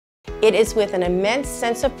It is with an immense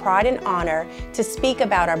sense of pride and honor to speak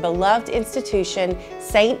about our beloved institution,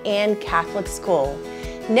 St. Anne Catholic School.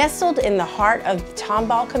 Nestled in the heart of the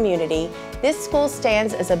Tomball community, this school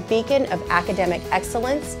stands as a beacon of academic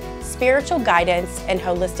excellence, spiritual guidance, and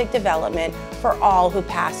holistic development for all who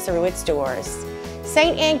pass through its doors.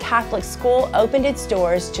 St. Anne Catholic School opened its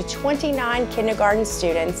doors to 29 kindergarten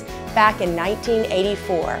students back in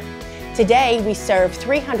 1984. Today, we serve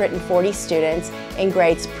 340 students in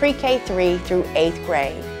grades pre-K 3 through 8th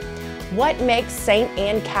grade. What makes St.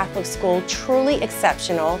 Anne Catholic School truly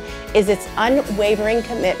exceptional is its unwavering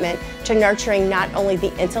commitment to nurturing not only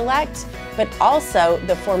the intellect, but also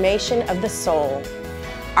the formation of the soul.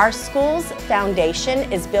 Our school's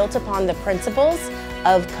foundation is built upon the principles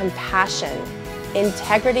of compassion,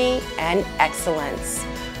 integrity, and excellence,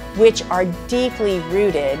 which are deeply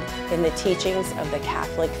rooted in the teachings of the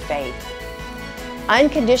Catholic faith.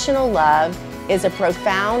 Unconditional love is a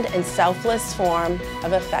profound and selfless form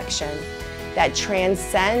of affection that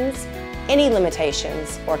transcends any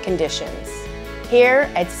limitations or conditions. Here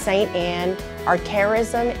at St. Anne, our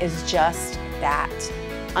charism is just that,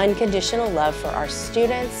 unconditional love for our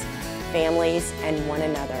students, families, and one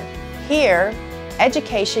another. Here,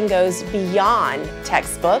 education goes beyond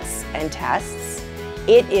textbooks and tests.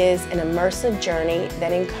 It is an immersive journey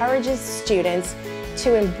that encourages students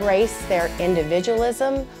to embrace their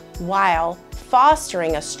individualism while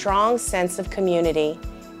fostering a strong sense of community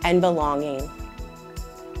and belonging.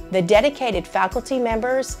 The dedicated faculty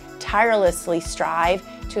members tirelessly strive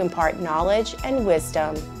to impart knowledge and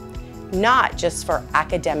wisdom, not just for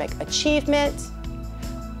academic achievement,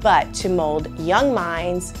 but to mold young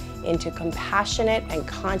minds into compassionate and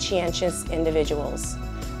conscientious individuals,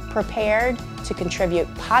 prepared to contribute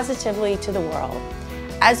positively to the world.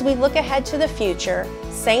 As we look ahead to the future,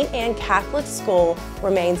 St. Anne Catholic School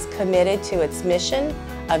remains committed to its mission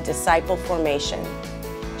of disciple formation,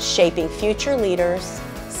 shaping future leaders,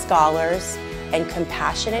 scholars, and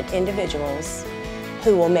compassionate individuals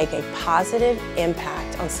who will make a positive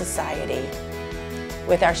impact on society.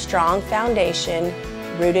 With our strong foundation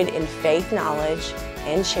rooted in faith, knowledge,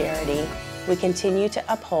 and charity, we continue to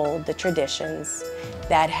uphold the traditions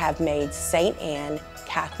that have made St. Anne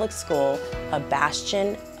Catholic School a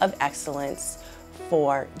bastion of excellence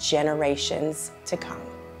for generations to come.